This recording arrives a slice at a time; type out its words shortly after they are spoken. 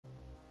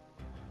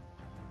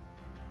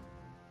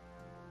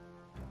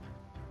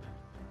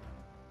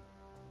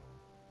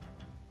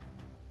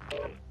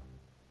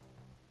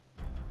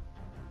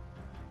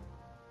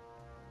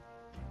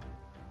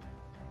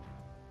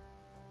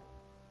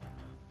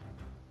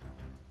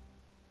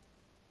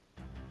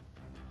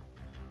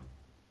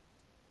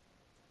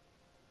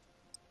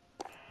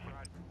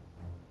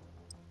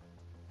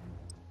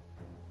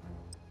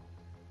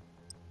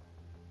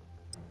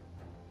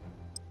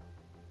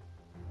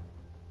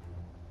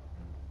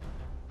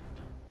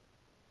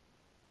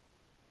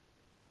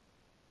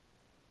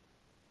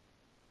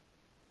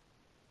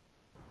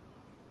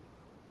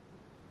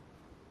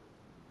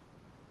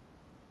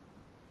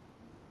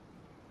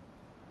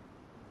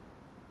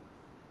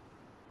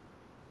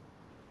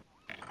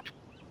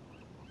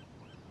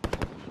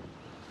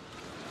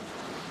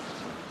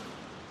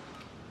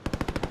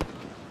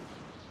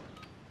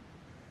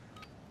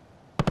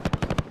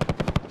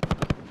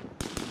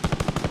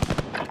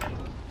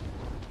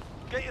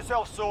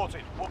yourself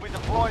sorted. We'll be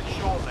deployed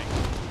shortly.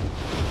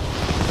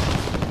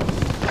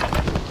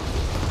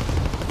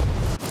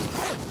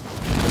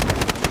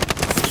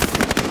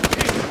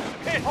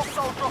 Hit!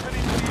 Hostile dropping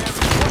into the area.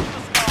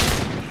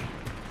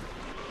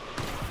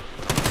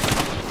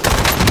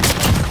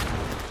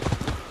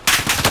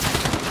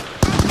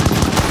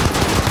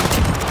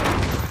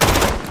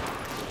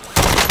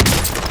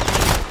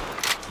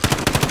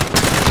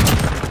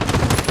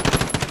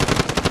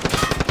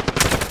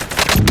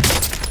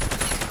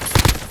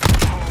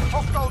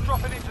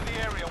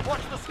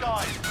 Watch the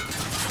sky.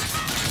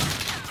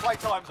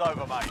 Playtime's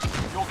over, mate.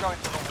 You're going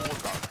to the war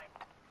zone.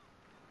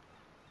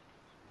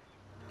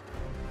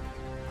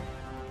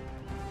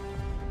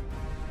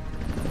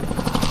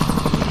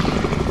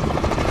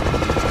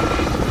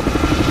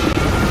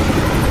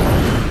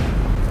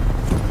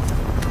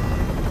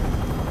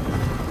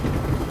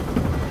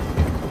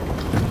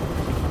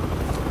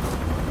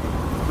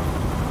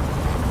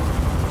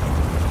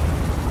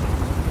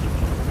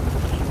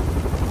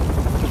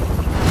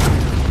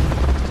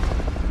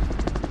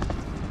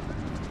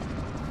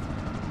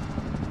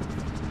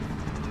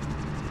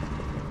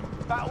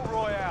 Battle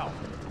Royale.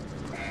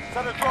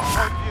 Set a drop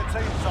point for your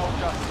team,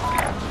 soldier.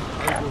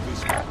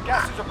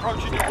 Gas is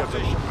approaching your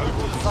position. Move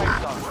to the safe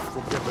zone.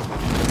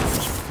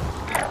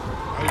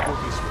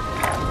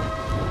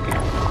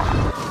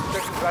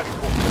 Mission's ready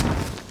for you.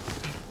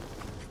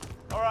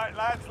 Alright,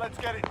 lads, let's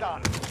get it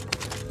done.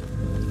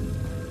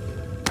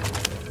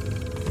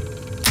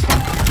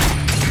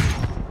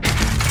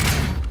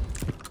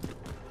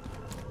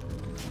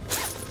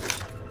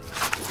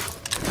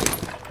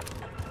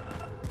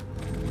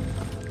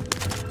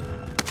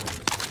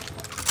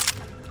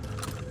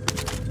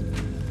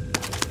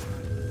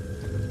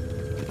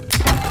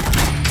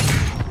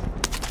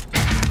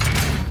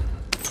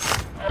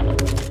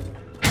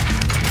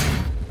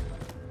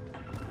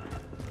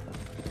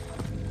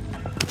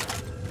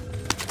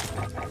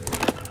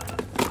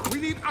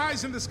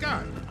 Eyes in the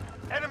sky.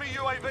 Enemy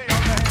UAV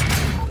overhead.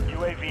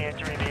 UAV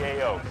entering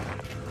the AO.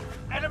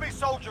 Enemy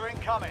soldier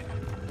incoming.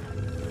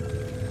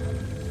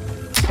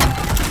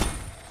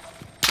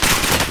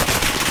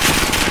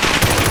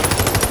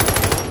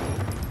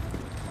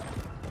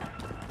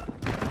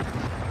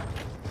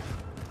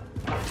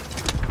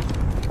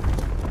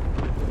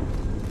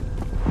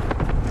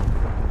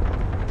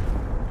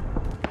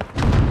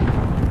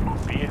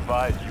 Be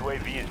advised,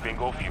 UAV is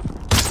bingo fuel.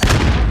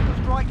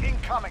 Strike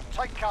incoming.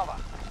 Take cover.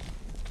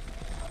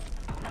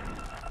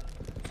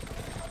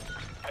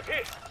 I'm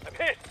hit! I'm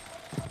hit!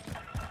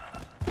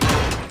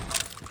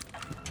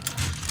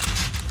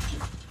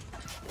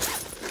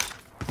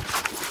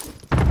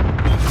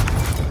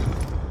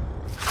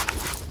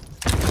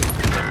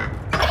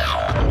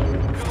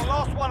 You're the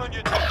last one on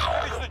your team.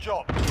 Finish the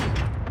job.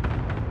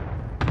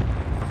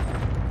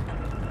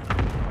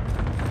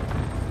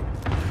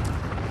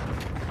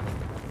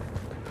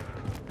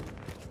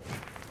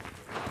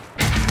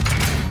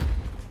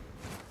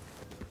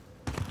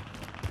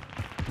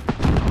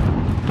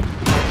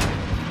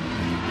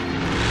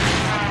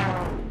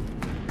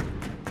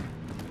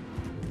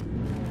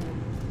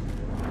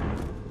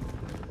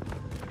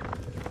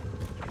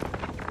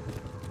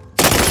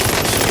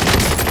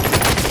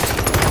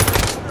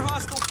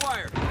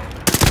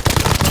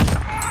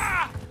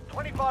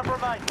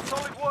 Remain.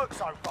 Solid work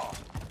so far.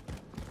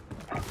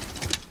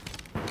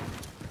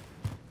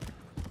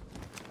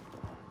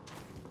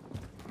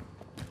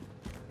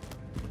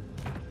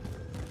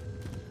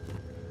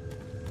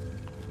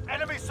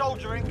 Enemy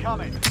soldier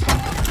incoming.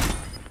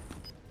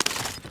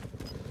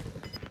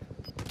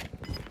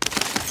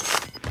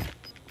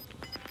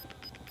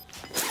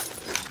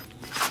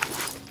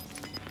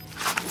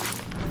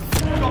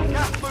 Got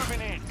gas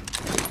moving in.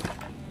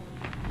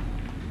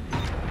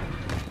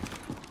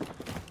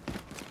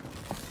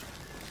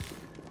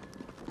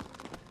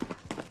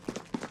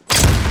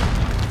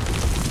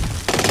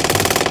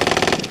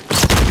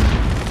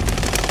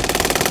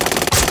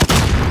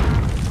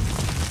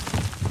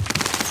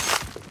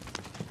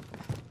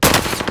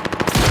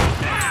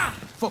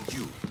 Fuck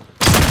you.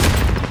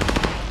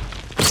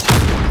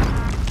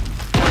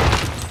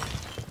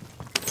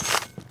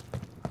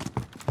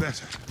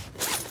 Better.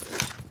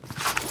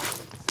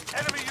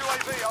 Enemy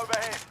UAV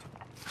overhead.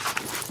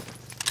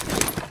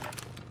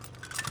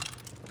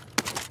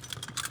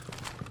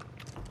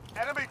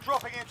 Enemy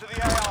dropping into the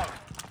AO.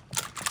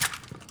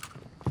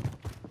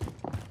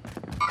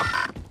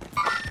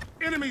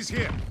 Enemies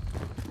here.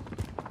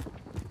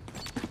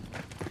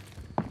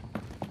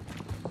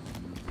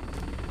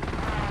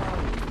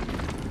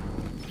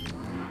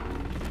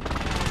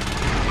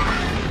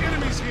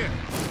 Enemies here.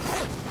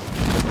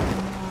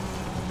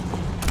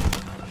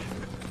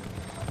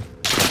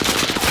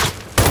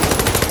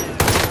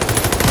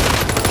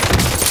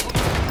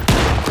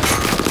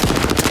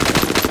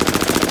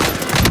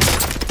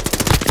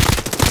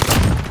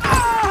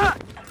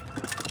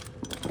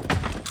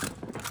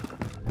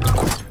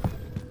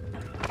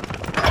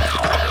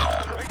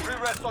 Victory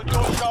rests on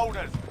your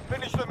shoulders.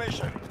 Finish the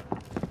mission.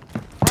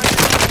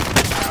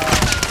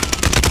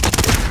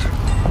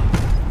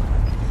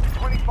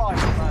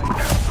 25 remain.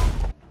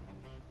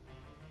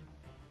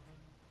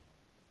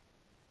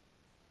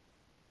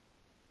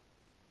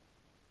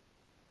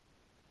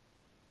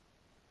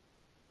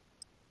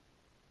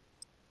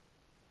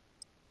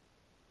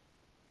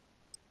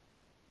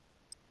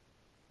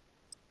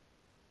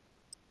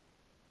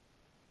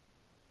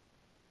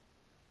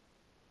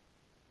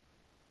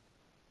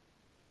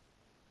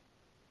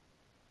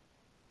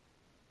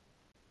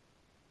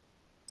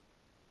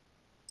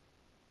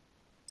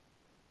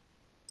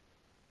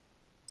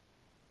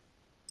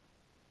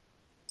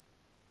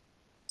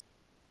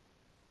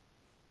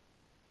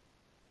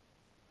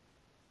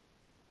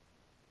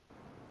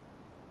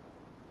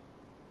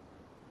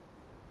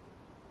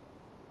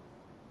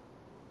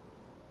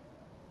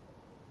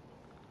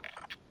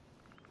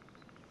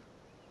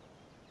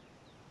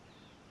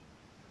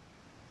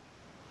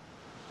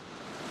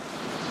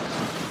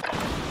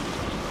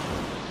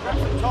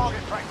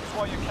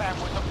 while you can.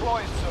 We're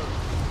deploying soon.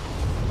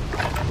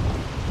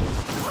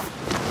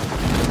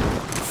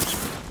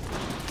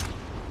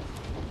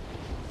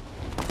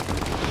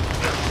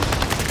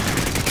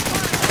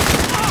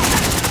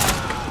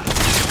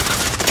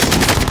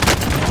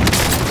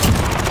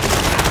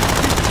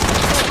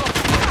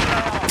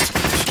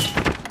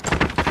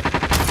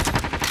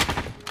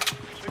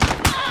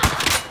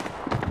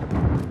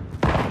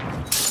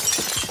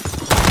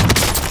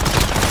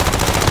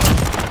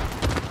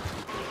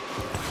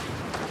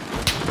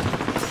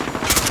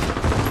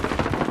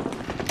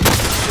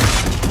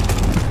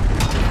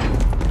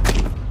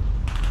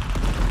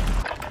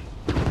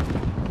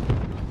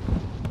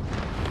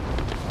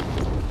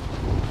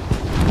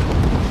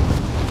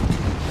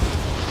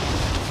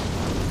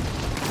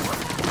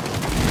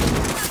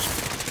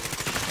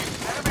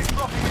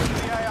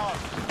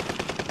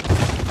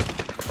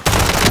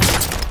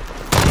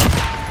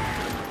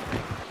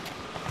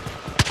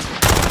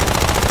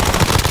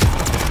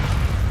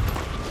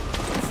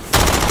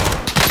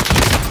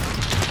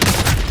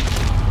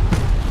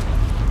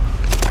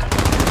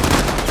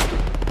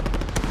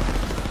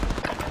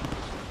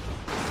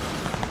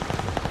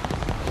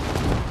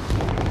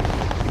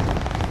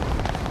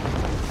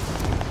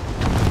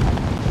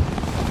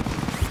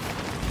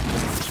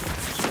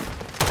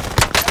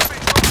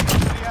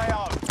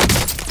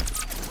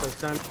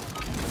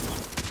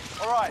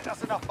 Alright,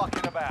 that's enough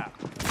fucking about.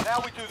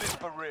 Now we do this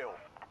for real.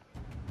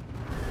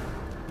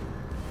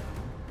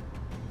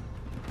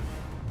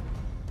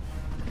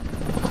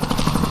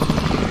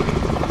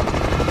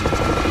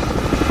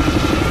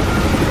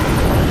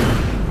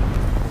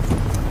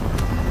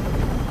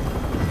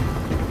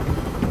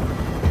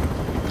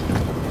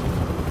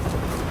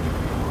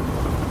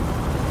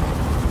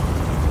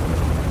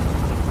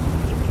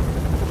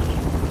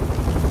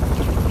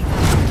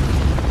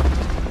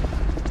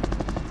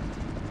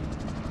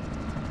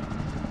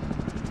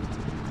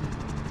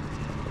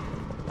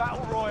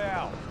 Battle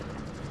Royale.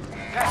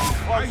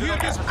 I hear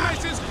this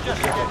place is...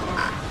 Just get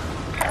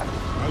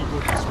I'll go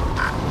this way.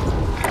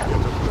 Get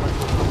up there.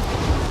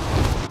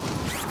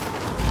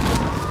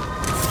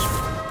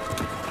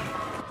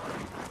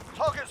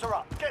 Targets are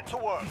up. Get to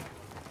work.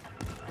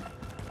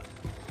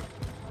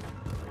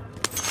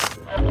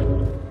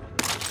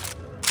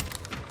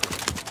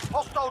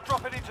 Hostile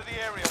dropping into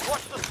the area.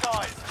 Watch the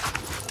skies.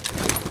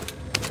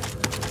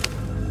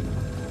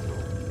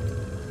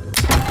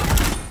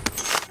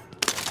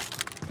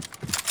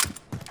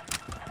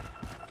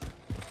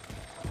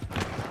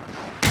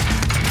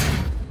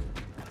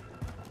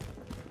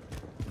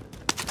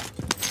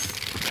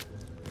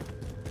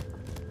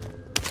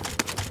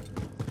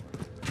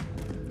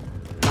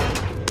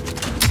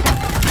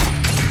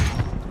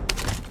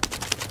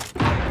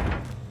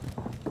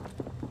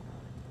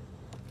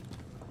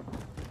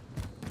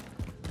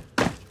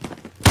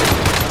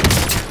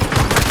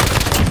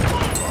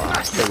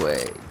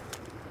 Güey.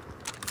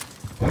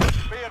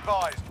 Be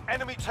advised,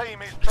 enemy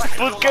team is tracking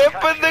 ¿Por your qué,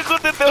 location. pendejo?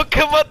 Te tengo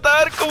que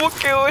matar. ¿Cómo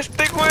quedó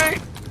este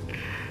güey?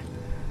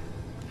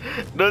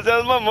 No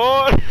seas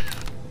mamón.